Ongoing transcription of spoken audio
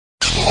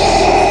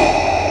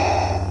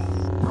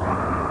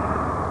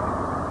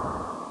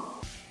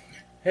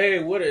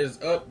Hey, what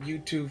is up,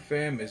 YouTube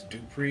fam? It's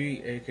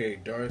Dupree, aka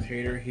Darth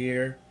Hater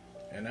here,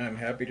 and I'm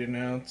happy to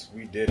announce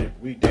we did it.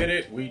 We did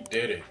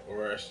it.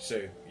 Or I should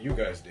say, you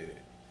guys did it.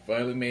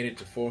 Finally made it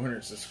to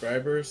 400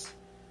 subscribers,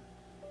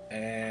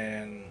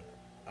 and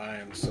I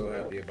am so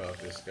happy about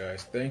this,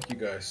 guys. Thank you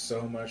guys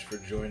so much for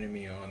joining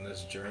me on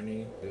this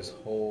journey, this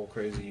whole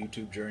crazy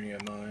YouTube journey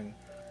of mine.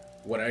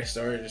 When I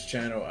started this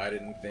channel, I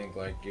didn't think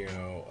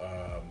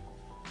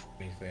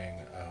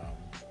anything.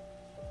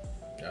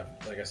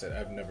 Like I said,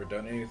 I've never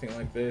done anything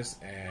like this,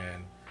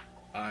 and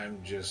I'm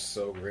just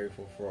so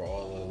grateful for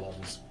all the love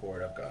and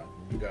support I've gotten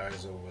from you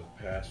guys over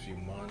the past few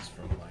months,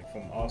 from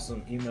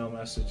awesome email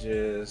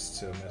messages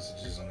to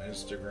messages on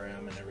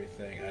Instagram and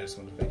everything. I just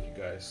want to thank you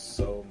guys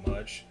so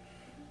much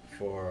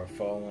for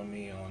following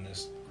me on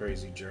this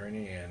crazy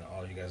journey and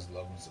all you guys'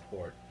 love and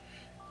support.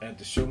 And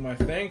to show my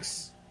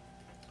thanks,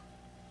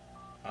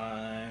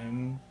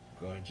 I'm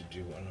going to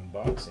do an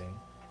unboxing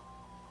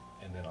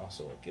and then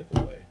also a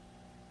giveaway.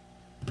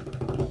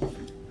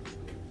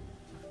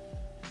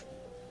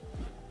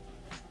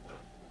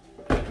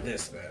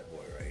 This bad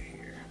boy right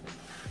here.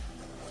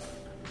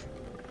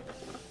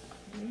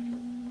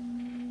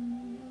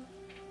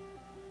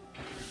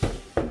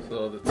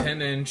 So the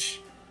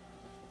 10-inch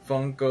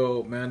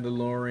Funko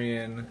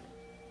Mandalorian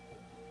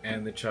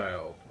and the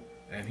child,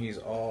 and he's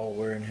all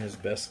wearing his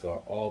best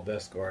guard, all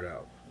best guard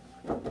out.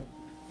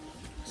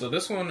 So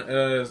this one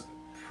is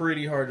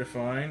pretty hard to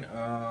find.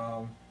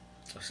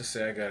 Let's just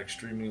say I got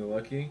extremely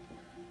lucky.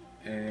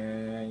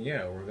 And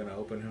yeah, we're gonna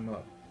open him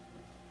up.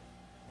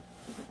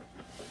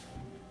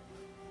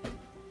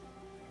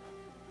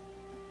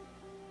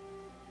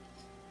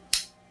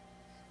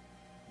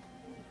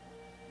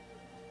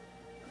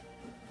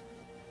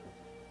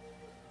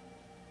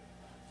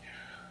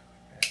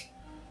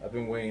 I've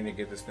been waiting to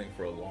get this thing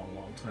for a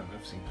long time.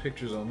 I've seen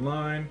pictures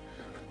online,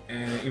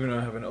 and even though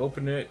I haven't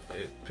opened it,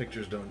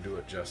 pictures don't do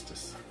it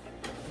justice.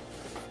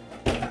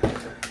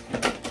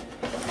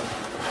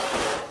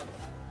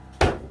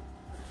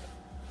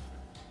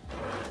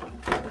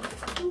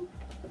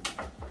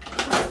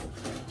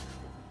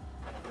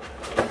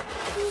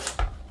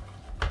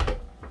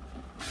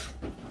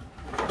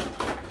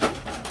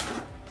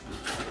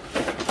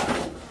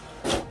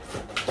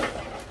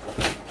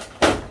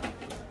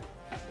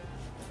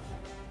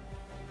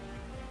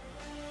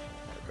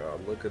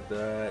 God, look at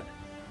that.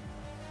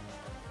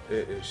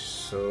 It is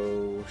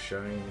so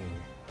shiny.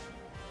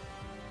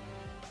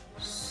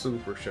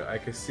 Super shiny. I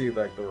can see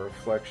like the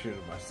reflection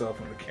of myself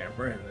in the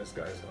camera and this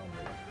guy's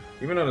helmet.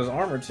 Even on his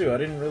armor too. I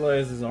didn't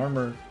realize his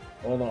armor,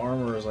 all the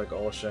armor is like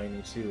all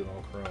shiny too and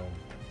all chrome.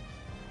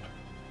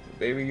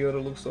 Baby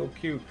Yoda looks so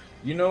cute.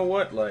 You know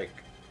what? Like,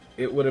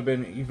 it would have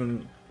been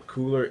even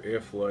cooler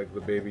if like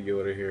the Baby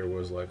Yoda here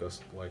was like a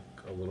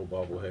little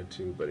bobblehead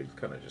too, but he's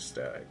kind of just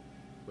static.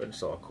 But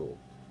it's all cool.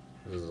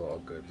 This is all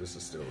good. This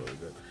is still really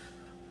good.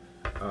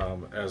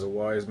 As a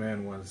wise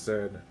man once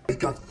said,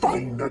 "Make a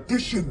fine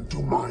addition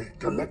to my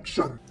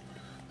collection."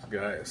 This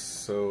guy is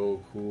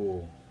so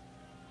cool.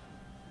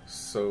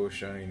 So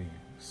shiny.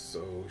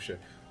 So shiny.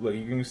 Look,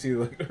 you can see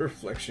like the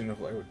reflection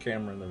of like a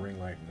camera and the ring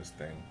light in this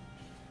thing.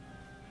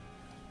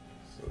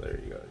 So there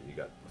you go. You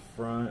got the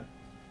front.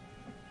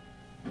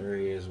 There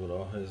he is with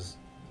all his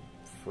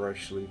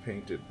freshly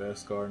painted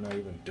Beskar, not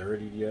even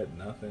dirtied yet,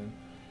 nothing.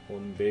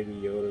 Holding Baby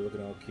Yoda,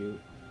 looking all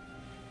cute.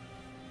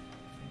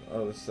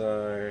 Other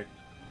side,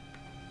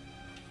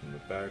 from the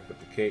back with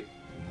the cape,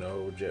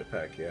 no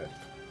jetpack yet,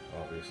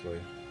 obviously.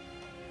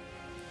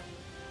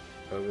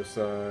 Other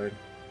side,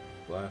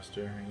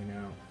 blaster hanging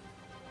out,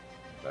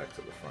 back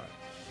to the front.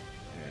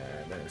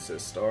 And then it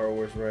says Star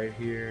Wars right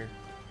here,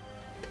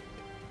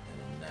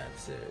 and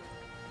that's it.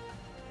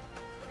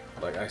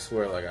 Like, I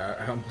swear, like,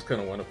 I almost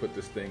kind of want to put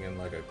this thing in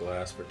like a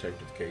glass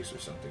protective case or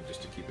something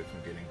just to keep it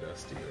from getting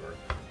dusty or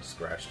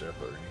scratched up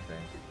or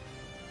anything.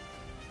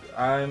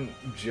 I'm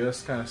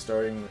just kind of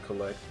starting to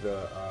collect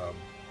the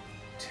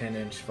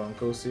 10-inch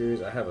Funko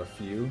series. I have a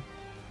few.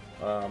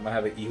 I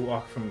have an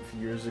Ewok from a few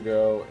years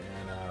ago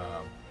and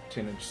a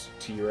 10-inch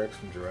T-Rex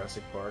from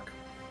Jurassic Park,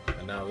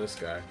 and now this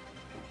guy.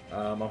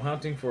 I'm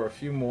hunting for a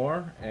few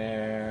more,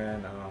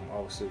 and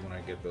obviously when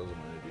I get those,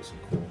 I'm going to do some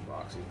cool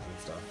unboxings and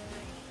stuff.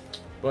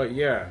 But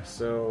yeah,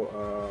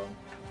 so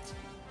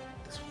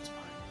this one's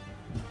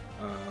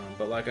mine.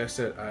 But like I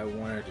said, I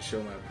wanted to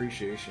show my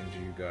appreciation to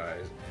you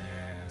guys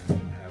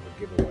and have a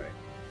giveaway.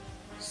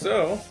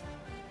 So,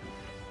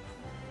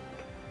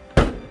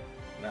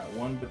 not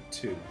one but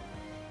two,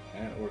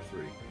 and or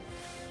three.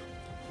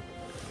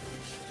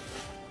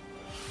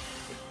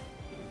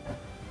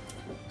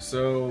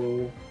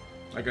 So,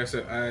 like I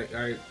said,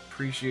 I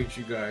appreciate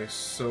you guys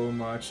so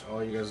much,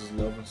 all you guys'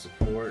 love and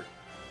support,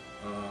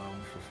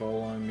 for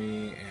following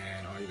me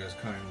and all you guys'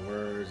 kind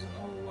words and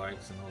all the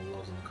likes and all the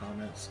loves in the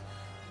comments.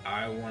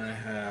 I want to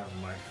have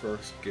my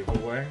first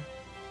giveaway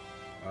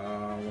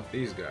with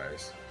these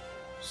guys.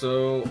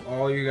 So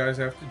all you guys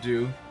have to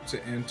do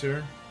to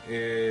enter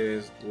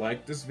is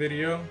like this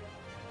video,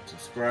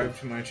 subscribe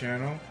to my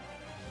channel,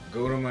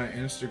 go to my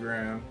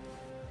Instagram,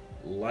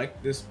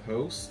 like this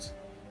post,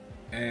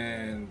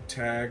 and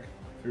tag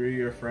 3 of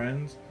your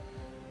friends,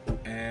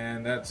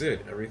 and that's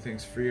it.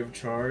 Everything's free of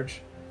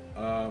charge.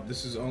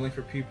 This is only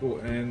for people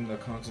in the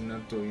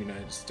continental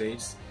United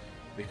States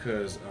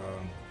because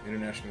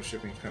international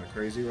shipping is kind of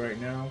crazy right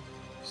now.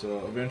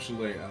 So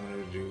eventually I'm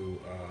going to do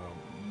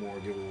more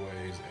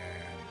giveaways,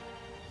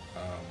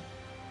 and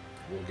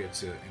we'll get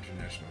to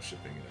international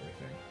shipping and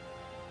everything.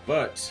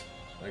 But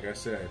like I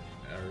said,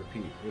 I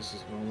repeat, this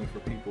is only for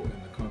people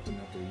in the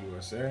continental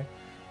USA.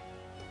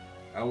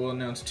 I will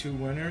announce 2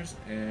 winners,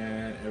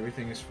 and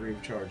everything is free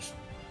of charge.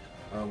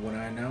 When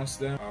I announce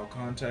them, I'll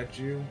contact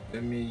you,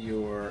 send me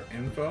your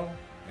info,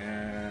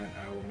 and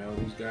I will mail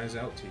these guys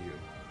out to you.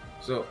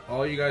 So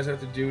all you guys have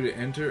to do to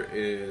enter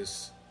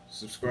is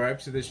subscribe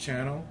to this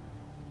channel,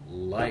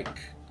 like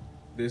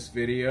this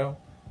video,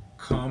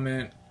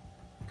 comment,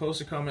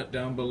 post a comment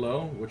down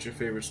below what's your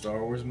favorite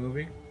Star Wars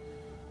movie.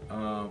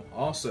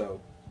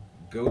 Also,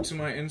 go to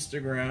my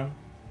Instagram,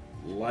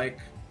 like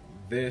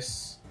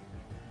this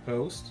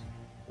post,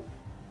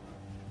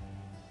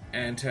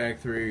 and tag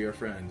 3 of your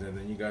friends, and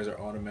then you guys are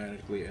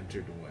automatically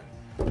entered to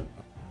win.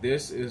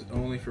 This is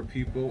only for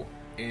people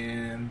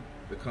in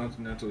the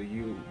continental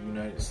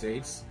United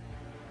States.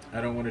 I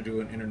don't want to do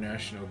an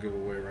international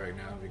giveaway right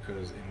now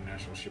because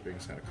international shipping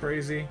is kind of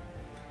crazy,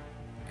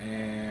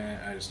 and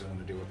I just don't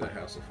want to deal with that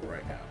hassle for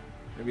right now.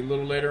 Maybe a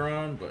little later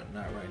on, but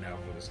not right now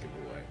for this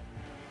giveaway.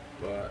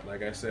 But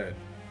like I said,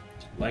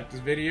 like this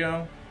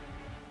video,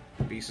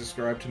 be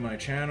subscribed to my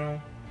channel,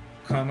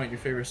 comment your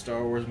favorite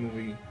Star Wars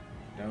movie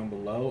down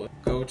below,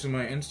 go to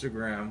my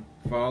Instagram,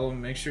 follow,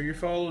 make sure you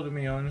follow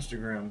me on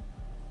Instagram,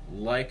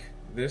 like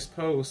this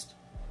post,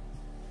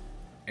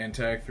 and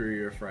tag 3 of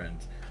your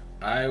friends.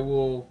 I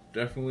will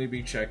definitely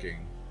be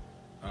checking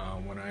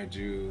when I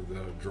do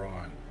the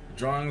drawing. The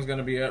drawing is going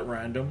to be at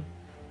random,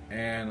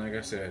 and like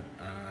I said,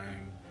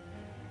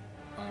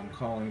 I'm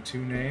calling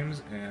 2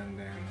 names, and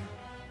then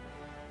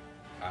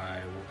I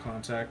will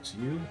contact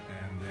you,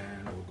 and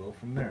then we'll go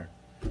from there.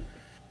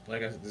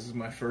 Like I said, this is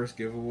my first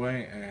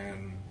giveaway,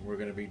 and we're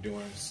going to be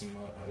doing some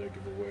other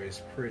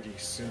giveaways pretty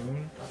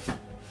soon,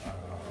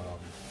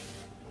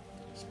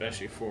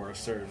 especially for a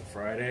certain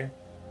Friday,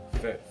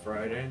 Fet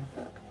Friday.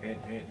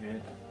 Hint, hint,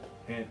 hint,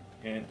 hint,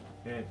 hint,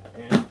 hint,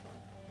 hint,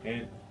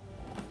 hint,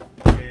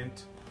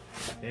 hint,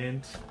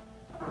 hint.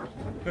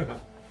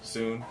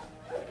 Soon.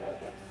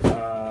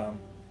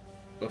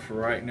 But for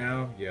right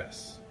now,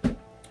 yes.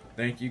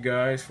 Thank you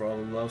guys for all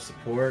the love,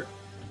 support,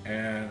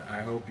 and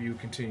I hope you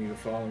continue to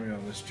follow me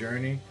on this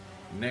journey.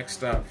 Next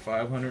stop,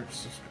 500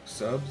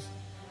 subs,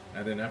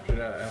 and then after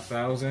that,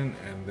 1,000,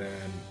 and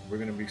then we're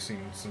gonna be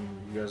seeing some.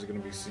 You guys are gonna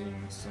be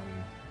seeing some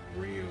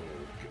real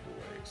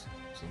giveaways,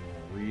 some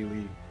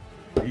really,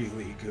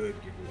 really good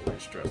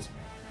giveaways. Trust me.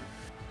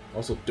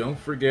 Also, don't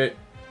forget,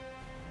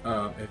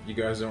 if you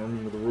guys don't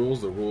remember the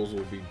rules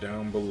will be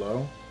down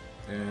below,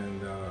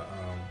 and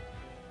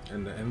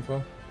in the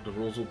info. The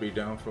rules will be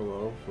down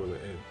below for the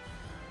end.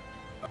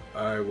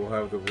 I will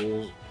have the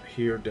rules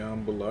here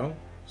down below,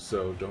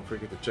 so don't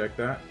forget to check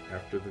that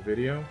after the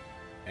video,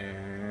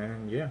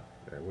 and yeah,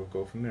 we'll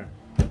go from there.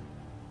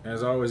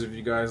 As always, if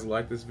you guys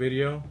like this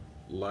video,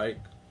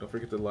 don't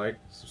forget to like,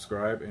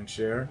 subscribe, and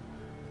share.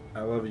 I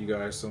love you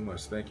guys so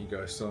much. Thank you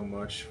guys so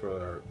much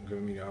for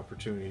giving me the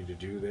opportunity to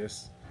do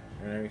this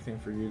and everything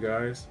for you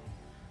guys,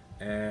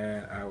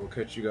 and I will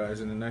catch you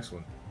guys in the next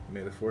one.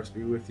 May the Force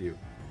be with you.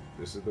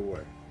 This is the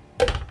way.